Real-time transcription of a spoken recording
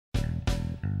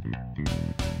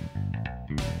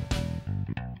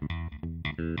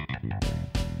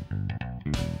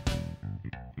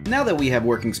Now that we have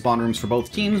working spawn rooms for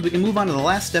both teams, we can move on to the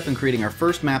last step in creating our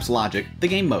first map's logic, the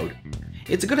game mode.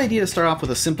 It's a good idea to start off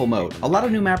with a simple mode. A lot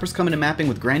of new mappers come into mapping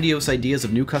with grandiose ideas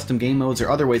of new custom game modes or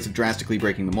other ways of drastically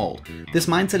breaking the mold. This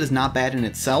mindset is not bad in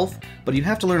itself, but you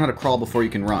have to learn how to crawl before you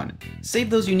can run. Save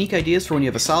those unique ideas for when you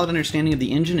have a solid understanding of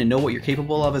the engine and know what you're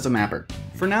capable of as a mapper.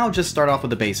 For now, just start off with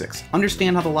the basics.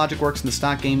 Understand how the logic works in the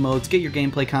stock game modes, get your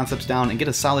gameplay concepts down, and get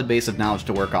a solid base of knowledge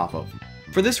to work off of.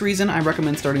 For this reason, I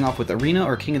recommend starting off with Arena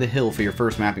or King of the Hill for your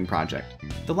first mapping project.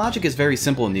 The logic is very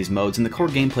simple in these modes and the core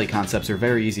gameplay concepts are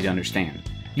very easy to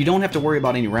understand. You don't have to worry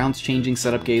about any rounds changing,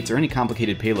 setup gates, or any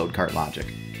complicated payload cart logic.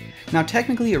 Now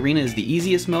technically Arena is the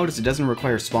easiest mode as it doesn't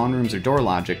require spawn rooms or door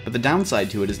logic, but the downside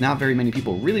to it is not very many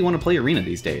people really want to play Arena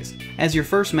these days. As your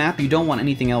first map, you don't want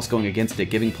anything else going against it,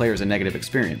 giving players a negative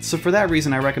experience, so for that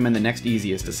reason I recommend the next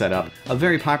easiest to set up, a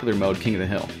very popular mode, King of the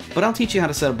Hill. But I'll teach you how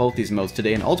to set up both these modes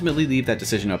today and ultimately leave that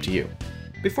decision up to you.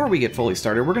 Before we get fully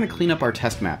started, we're going to clean up our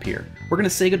test map here. We're going to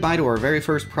say goodbye to our very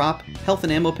first prop, health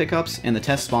and ammo pickups, and the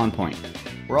test spawn point.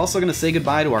 We're also going to say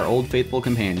goodbye to our old faithful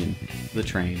companion, the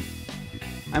train.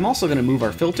 I'm also going to move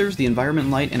our filters, the environment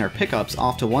light, and our pickups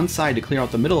off to one side to clear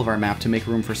out the middle of our map to make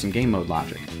room for some game mode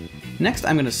logic. Next,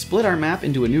 I'm going to split our map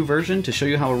into a new version to show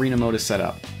you how Arena mode is set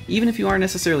up. Even if you aren't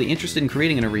necessarily interested in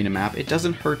creating an Arena map, it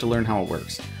doesn't hurt to learn how it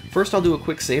works. First I'll do a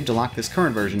quick save to lock this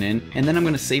current version in, and then I'm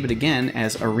going to save it again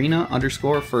as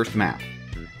Arena_first map.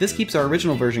 This keeps our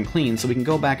original version clean so we can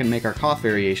go back and make our KOTH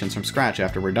variations from scratch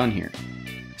after we're done here.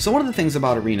 So one of the things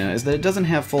about Arena is that it doesn't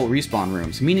have full respawn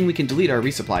rooms, meaning we can delete our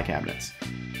resupply cabinets.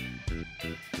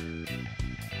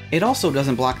 It also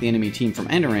doesn't block the enemy team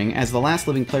from entering, as the last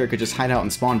living player could just hide out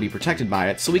and spawn and be protected by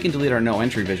it, so we can delete our no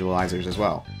entry visualizers as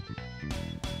well.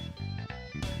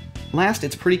 Last,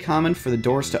 it's pretty common for the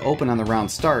doors to open on the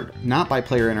round start, not by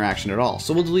player interaction at all,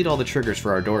 so we'll delete all the triggers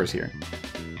for our doors here.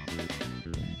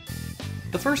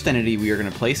 The first entity we are going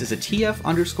to place is a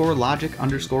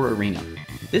TF_logic_arena.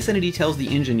 This entity tells the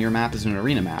engine your map is an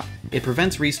arena map. It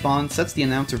prevents respawn, sets the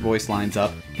announcer voice lines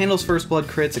up, handles first blood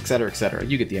crits, etc, etc,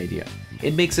 you get the idea.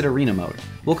 It makes it arena mode.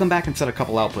 We'll come back and set a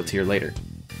couple outputs here later.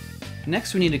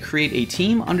 Next we need to create a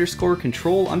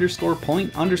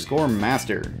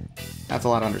team_control_point_master. That's a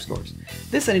lot of underscores.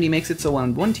 This entity makes it so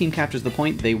when one team captures the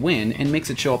point, they win, and makes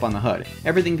it show up on the HUD.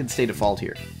 Everything can stay default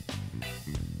here.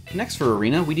 Next for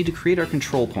Arena, we need to create our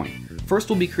control point. First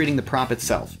we'll be creating the prop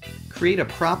itself. Create a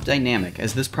prop dynamic,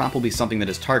 as this prop will be something that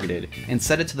is targeted, and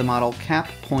set it to the model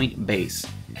cap point base.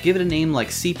 Give it a name like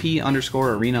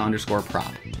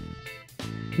CP_arena_prop.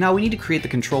 Now we need to create the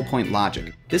control point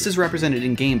logic. This is represented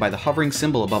in game by the hovering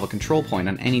symbol above a control point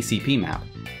on any CP map.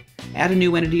 Add a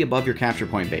new entity above your capture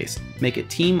point base. Make it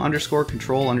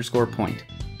team_control_point.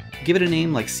 Give it a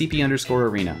name like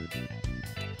CP_arena.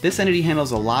 This entity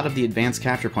handles a lot of the advanced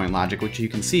capture point logic, which you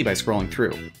can see by scrolling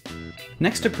through.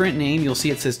 Next to print name, you'll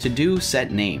see it says to do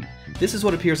set name. This is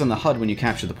what appears on the HUD when you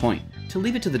capture the point. To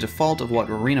leave it to the default of what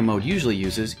Arena mode usually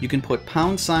uses, you can put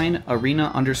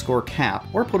 $arena_cap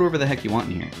or put whatever the heck you want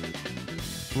in here.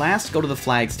 Last, go to the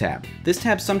Flags tab. This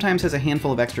tab sometimes has a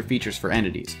handful of extra features for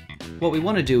entities. What we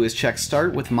want to do is check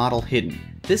Start with Model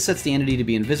Hidden. This sets the entity to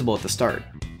be invisible at the start.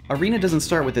 Arena doesn't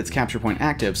start with its capture point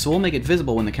active, so we'll make it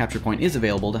visible when the capture point is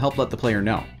available to help let the player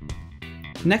know.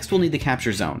 Next we'll need the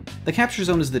capture zone. The capture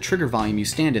zone is the trigger volume you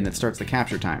stand in that starts the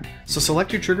capture time, so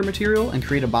select your trigger material and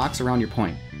create a box around your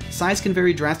point. Size can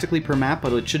vary drastically per map,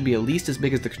 but it should be at least as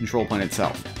big as the control point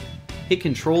itself. Hit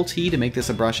Ctrl T to make this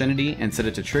a brush entity and set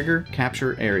it to Trigger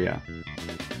Capture Area.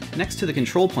 Next to the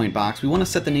control point box, we want to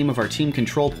set the name of our team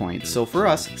control point, so for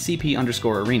us,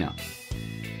 CP_arena.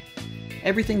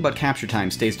 Everything but capture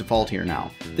time stays default here now.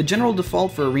 The general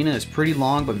default for Arena is pretty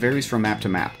long but varies from map to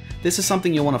map. This is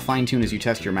something you'll want to fine tune as you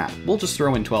test your map. We'll just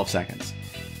throw in 12 seconds.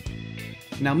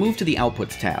 Now move to the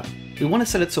Outputs tab. We want to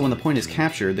set it so when the point is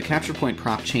captured, the capture point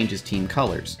prop changes team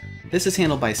colors. This is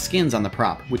handled by skins on the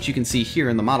prop, which you can see here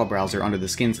in the model browser under the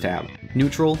Skins tab: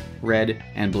 neutral, red,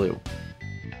 and blue.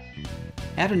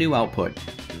 Add a new output.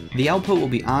 The output will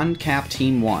be OnCap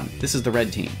Team 1. This is the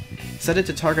red team. Set it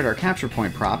to target our capture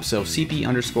point prop, so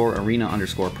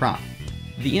CP_arena_prop.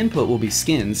 The input will be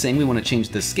skin, saying we want to change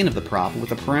the skin of the prop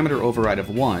with a parameter override of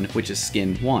 1, which is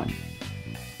skin 1.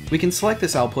 We can select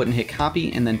this output and hit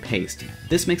copy and then paste.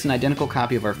 This makes an identical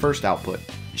copy of our first output.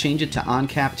 Change it to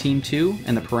OnCap Team 2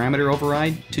 and the parameter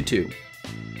override to 2.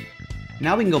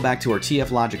 Now we can go back to our TF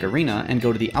Logic Arena and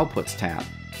go to the Outputs tab.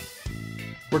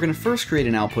 We're going to first create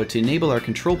an output to enable our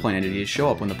control point entity to show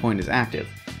up when the point is active.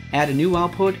 Add a new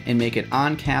output and make it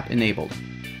OnCap enabled.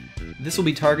 This will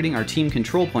be targeting our team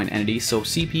control point entity, so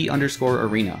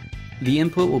CP_Arena. The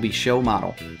input will be show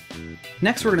model.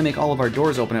 Next, we're going to make all of our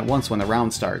doors open at once when the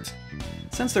round starts.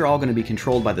 Since they're all going to be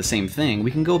controlled by the same thing, we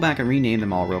can go back and rename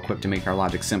them all real quick to make our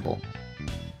logic simple.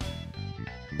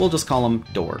 We'll just call them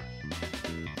door.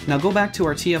 Now go back to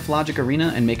our TF logic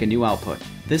arena and make a new output.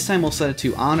 This time we'll set it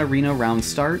to on arena round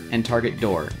start and target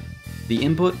door. The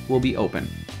input will be open.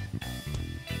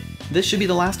 This should be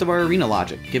the last of our arena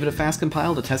logic. Give it a fast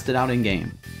compile to test it out in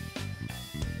game.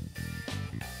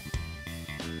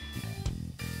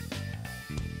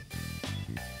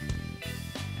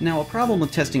 Now, a problem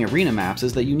with testing arena maps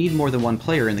is that you need more than one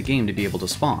player in the game to be able to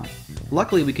spawn.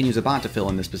 Luckily, we can use a bot to fill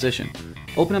in this position.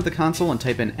 Open up the console and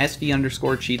type in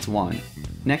sv_cheats1.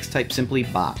 Next, type simply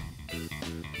bot.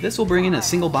 This will bring in a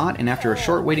single bot, and after a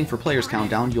short waiting for players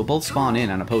countdown, you'll both spawn in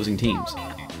on opposing teams.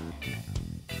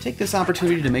 Take this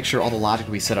opportunity to make sure all the logic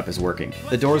we set up is working.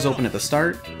 The doors open at the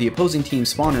start, the opposing team's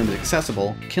spawn room is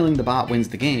accessible, killing the bot wins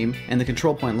the game, and the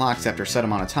control point locks after a set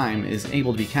amount of time is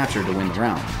able to be captured to win the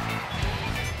round.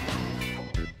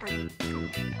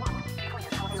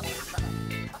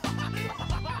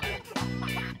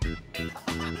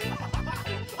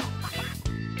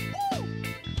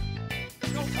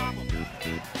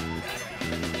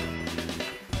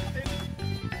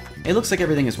 It looks like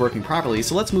everything is working properly,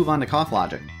 so let's move on to KOTH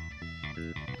logic.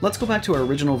 Let's go back to our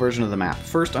original version of the map,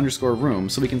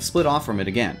 first_room, so we can split off from it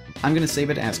again. I'm going to save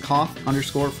it as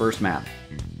KOTH_first_map.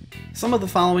 Some of the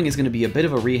following is going to be a bit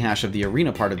of a rehash of the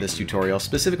arena part of this tutorial,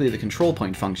 specifically the control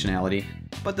point functionality,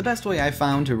 but the best way I've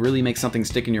found to really make something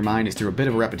stick in your mind is through a bit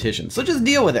of repetition, so just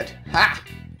deal with it! Ha!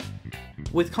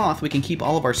 With KOTH, we can keep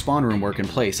all of our spawn room work in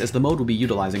place, as the mode will be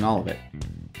utilizing all of it.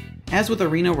 As with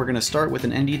Arena, we're going to start with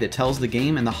an entity that tells the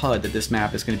game and the HUD that this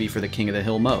map is going to be for the King of the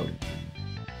Hill mode.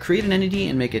 Create an entity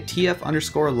and make it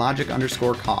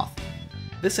TF_logic_KOTH.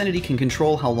 This entity can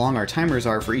control how long our timers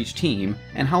are for each team,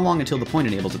 and how long until the point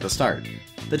enables at the start.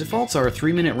 The defaults are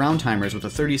 3-minute round timers with a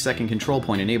 30-second control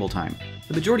point enable time.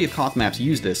 The majority of KOTH maps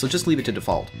use this, so just leave it to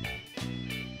default.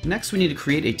 Next, we need to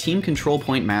create a team control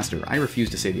point master. I refuse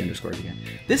to say the underscore again.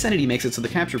 This entity makes it so the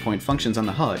capture point functions on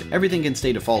the HUD. Everything can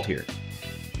stay default here.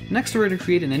 Next, we're going to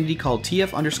create an entity called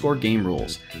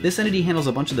TF_GAMERULES. This entity handles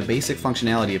a bunch of the basic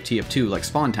functionality of TF2, like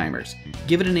spawn timers.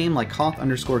 Give it a name like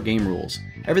KOTH_GAMERULES.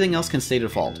 Everything else can stay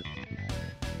default.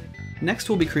 Next,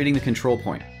 we'll be creating the control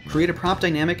point. Create a prop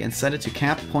dynamic and set it to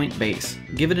cap point base.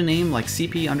 Give it a name like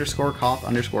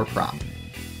CP_KOTH_prop.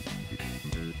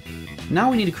 Now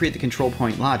we need to create the control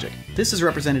point logic. This is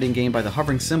represented in-game by the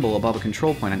hovering symbol above a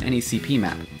control point on any CP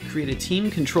map. Create a team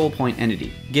control point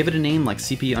entity. Give it a name like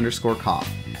CP_KOTH.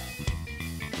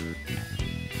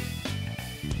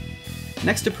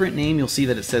 Next to print name, you'll see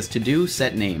that it says to do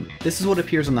set name. This is what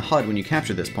appears on the HUD when you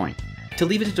capture this point. To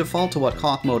leave it to default to what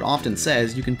KOTH mode often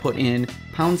says, you can put in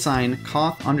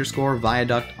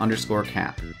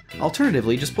 $KOTH_viaduct_cap.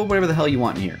 Alternatively, just put whatever the hell you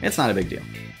want in here. It's not a big deal.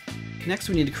 Next,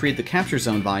 we need to create the capture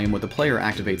zone volume where the player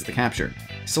activates the capture.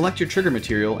 Select your trigger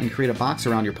material and create a box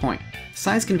around your point.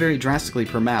 Size can vary drastically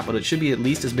per map, but it should be at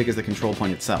least as big as the control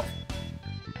point itself.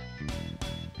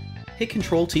 Hit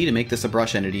Ctrl-T to make this a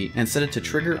brush entity and set it to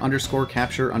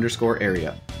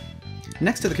trigger_capture_area.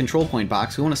 Next to the control point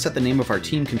box, we want to set the name of our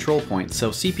team control point,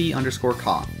 so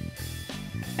CP_KOTH.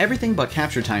 Everything but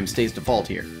capture time stays default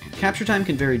here. Capture time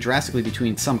can vary drastically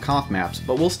between some KOTH maps,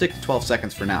 but we'll stick to 12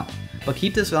 seconds for now. But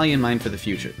keep this value in mind for the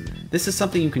future. This is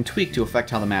something you can tweak to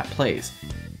affect how the map plays.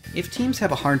 If teams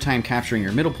have a hard time capturing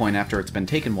your middle point after it's been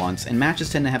taken once, and matches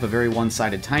tend to have a very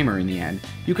one-sided timer in the end,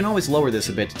 you can always lower this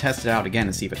a bit to test it out again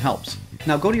and see if it helps.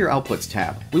 Now go to your Outputs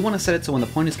tab. We want to set it so when the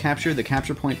point is captured, the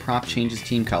capture point prop changes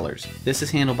team colors. This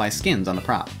is handled by skins on the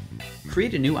prop.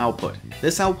 Create a new output.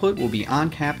 This output will be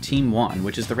OnCap Team 1,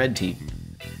 which is the red team.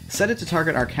 Set it to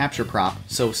target our capture prop,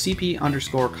 so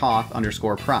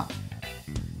CP_KOTH_prop.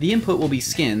 The input will be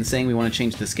skin, saying we want to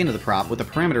change the skin of the prop with a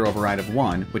parameter override of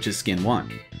 1, which is skin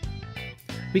 1.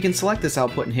 We can select this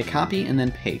output and hit copy and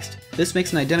then paste. This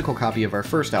makes an identical copy of our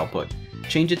first output.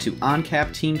 Change it to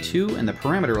OnCap Team 2 and the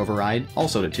parameter override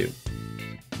also to 2.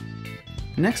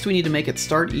 Next, we need to make it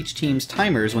start each team's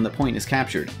timers when the point is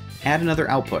captured. Add another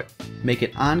output. Make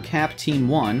it OnCap Team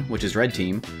 1, which is red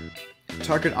team.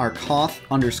 Target our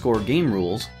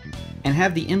KOTH_GAMERULES, and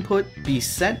have the input be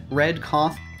set red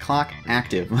KOTH clock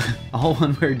active, all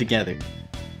one word together.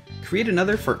 Create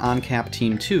another for OnCap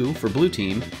Team 2 for blue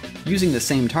team, using the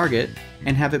same target,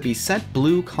 and have it be set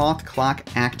blue KOTH clock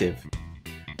active.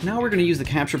 Now we're going to use the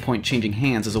capture point changing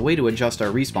hands as a way to adjust our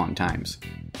respawn times.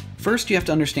 First, you have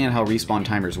to understand how respawn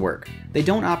timers work. They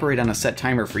don't operate on a set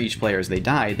timer for each player as they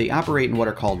die, they operate in what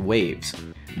are called waves.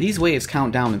 These waves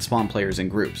count down and spawn players in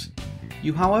groups.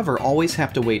 You however always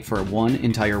have to wait for one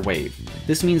entire wave.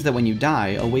 This means that when you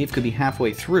die, a wave could be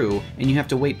halfway through, and you have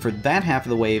to wait for that half of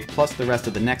the wave plus the rest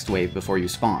of the next wave before you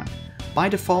spawn. By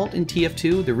default in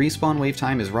TF2, the respawn wave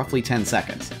time is roughly 10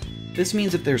 seconds. This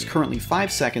means if there's currently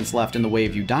 5 seconds left in the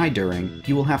wave you died during,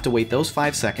 you will have to wait those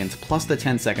 5 seconds plus the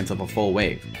 10 seconds of a full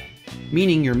wave.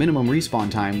 Meaning your minimum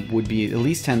respawn time would be at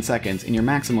least 10 seconds and your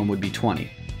maximum would be 20.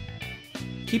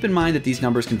 Keep in mind that these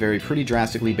numbers can vary pretty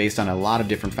drastically based on a lot of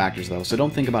different factors though, so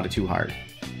don't think about it too hard.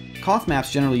 KOTH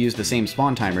maps generally use the same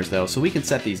spawn timers though, so we can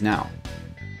set these now.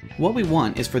 What we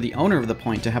want is for the owner of the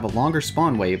point to have a longer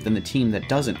spawn wave than the team that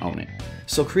doesn't own it,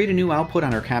 so create a new output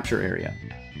on our capture area.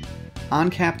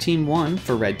 OnCap Team 1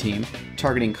 for red team,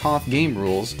 targeting KOTH game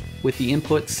rules, with the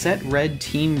input set red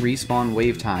team respawn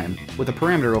wave time with a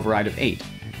parameter override of 8.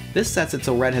 This sets it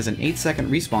so red has an 8-second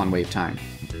respawn wave time.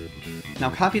 Now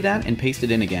copy that and paste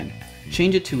it in again.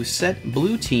 Change it to set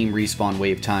blue team respawn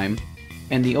wave time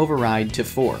and the override to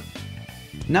 4.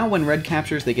 Now when red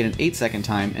captures they get an 8-second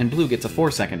time and blue gets a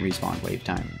 4-second respawn wave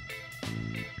time.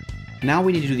 Now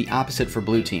we need to do the opposite for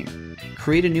blue team.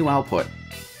 Create a new output.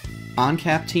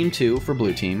 OnCap Team 2 for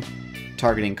blue team,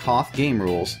 targeting KOTH game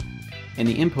rules, and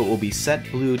the input will be set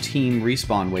blue team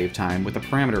respawn wave time with a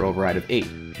parameter override of 8.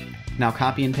 Now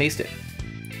copy and paste it.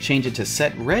 Change it to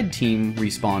set red team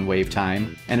respawn wave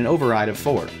time and an override of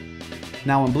 4.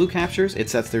 Now when blue captures, it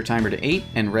sets their timer to 8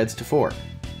 and red's to 4.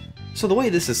 So the way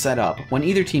this is set up, when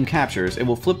either team captures, it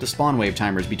will flip the spawn wave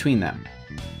timers between them.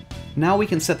 Now we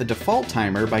can set the default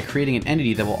timer by creating an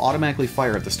entity that will automatically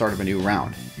fire at the start of a new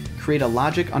round. Create a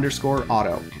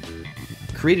logic_auto.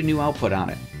 Create a new output on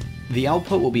it. The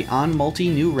output will be on multi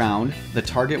new round, the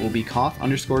target will be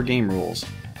KOTH_game rules.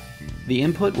 The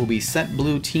input will be set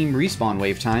blue team respawn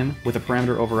wave time with a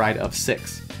parameter override of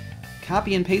 6.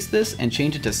 Copy and paste this and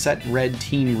change it to set red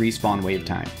team respawn wave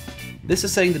time. This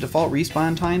is setting the default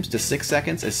respawn times to 6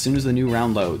 seconds as soon as the new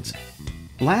round loads.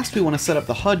 Last, we want to set up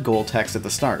the HUD goal text at the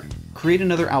start. Create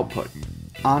another output.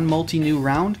 On multi new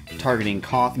round, targeting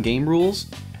KOTH game rules,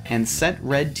 and set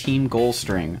red team goal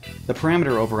string, the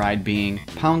parameter override being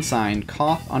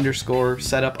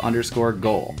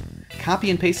 $KOTH_setup_goal. Copy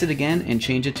and paste it again and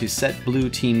change it to set blue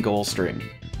team goal string.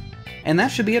 And that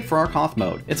should be it for our KOTH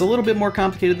mode. It's a little bit more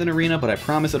complicated than Arena, but I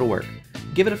promise it'll work.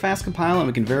 Give it a fast compile and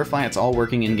we can verify it's all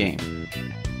working in game.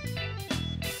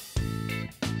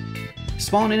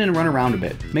 Spawn in and run around a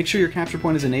bit. Make sure your capture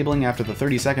point is enabling after the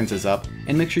 30 seconds is up,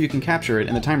 and make sure you can capture it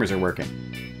and the timers are working.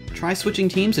 Try switching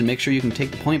teams and make sure you can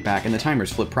take the point back and the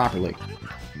timers flip properly.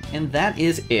 And that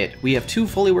is it. We have 2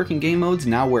 fully working game modes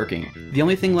now working. The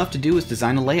only thing left to do is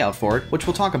design a layout for it, which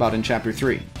we'll talk about in Chapter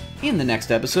 3. In the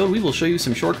next episode, we will show you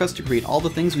some shortcuts to create all the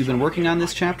things we've been working on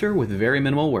this chapter with very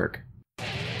minimal work.